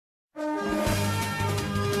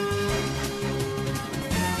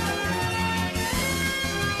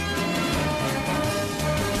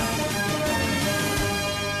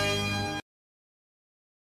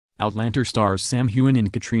Outlander stars Heughan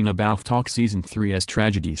and Caitriona Balfe talk Season 3 as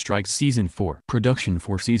tragedy strikes Season 4. Production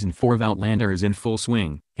for Season 4 of Outlander is in full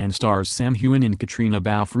swing, and stars Heughan and Caitriona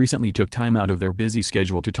Balfe recently took time out of their busy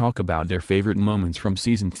schedule to talk about their favorite moments from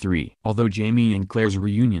Season 3. Although Jamie and Claire's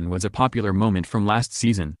reunion was a popular moment from last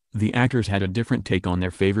season, the actors had a different take on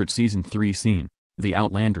their favorite Season 3 scene. The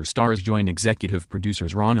Outlander stars joined executive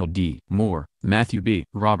producers Ronald D. Moore, Matthew B.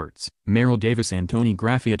 Roberts, Meryl Davis and Tony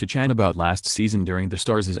Graffia to chat about last season during the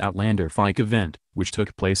Stars' Outlander Fike event, which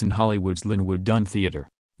took place in Hollywood's Linwood Dunn Theater.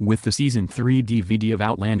 With the Season 3 DVD of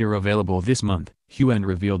Outlander available this month, Heughan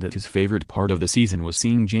revealed that his favorite part of the season was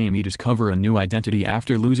seeing Jamie discover a new identity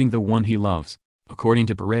after losing the one he loves. According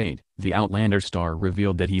to Parade, the Outlander star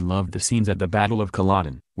revealed that he loved the scenes at the Battle of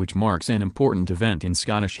Culloden, which marks an important event in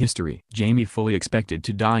Scottish history. Jamie fully expected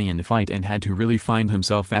to die in the fight and had to really find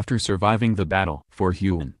himself after surviving the battle. For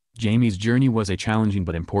Heughan, Jamie's journey was a challenging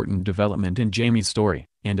but important development in Jamie's story,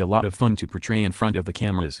 and a lot of fun to portray in front of the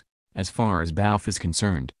cameras. As far as Balfe is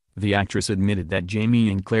concerned, the actress admitted that Jamie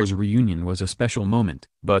and Claire's reunion was a special moment,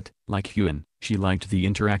 but, like Heughan, she liked the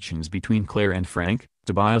interactions between Claire and Frank,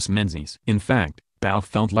 Tobias Menzies. In fact, Balfe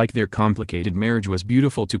felt like their complicated marriage was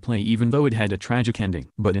beautiful to play even though it had a tragic ending.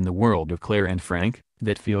 But in the world of Claire and Frank,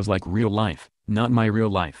 that feels like real life, not my real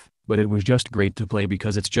life, but it was just great to play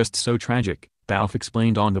because it's just so tragic, Balfe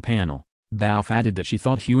explained on the panel. Balfe added that she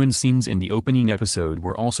thought Heughan's scenes in the opening episode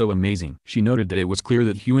were also amazing. She noted that it was clear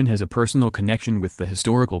that Heughan has a personal connection with the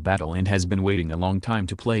historical battle and has been waiting a long time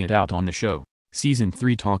to play it out on the show. Season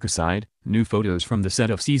 3 talk aside, new photos from the set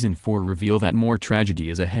of Season 4 reveal that more tragedy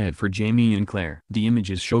is ahead for Jamie and Claire. The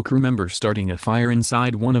images show crew members starting a fire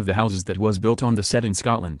inside one of the houses that was built on the set in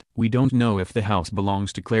Scotland. We don't know if the house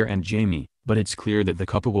belongs to Claire and Jamie, but it's clear that the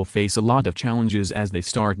couple will face a lot of challenges as they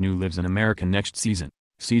start new lives in America next season.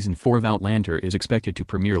 Season 4 of Outlander is expected to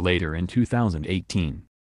premiere later in 2018.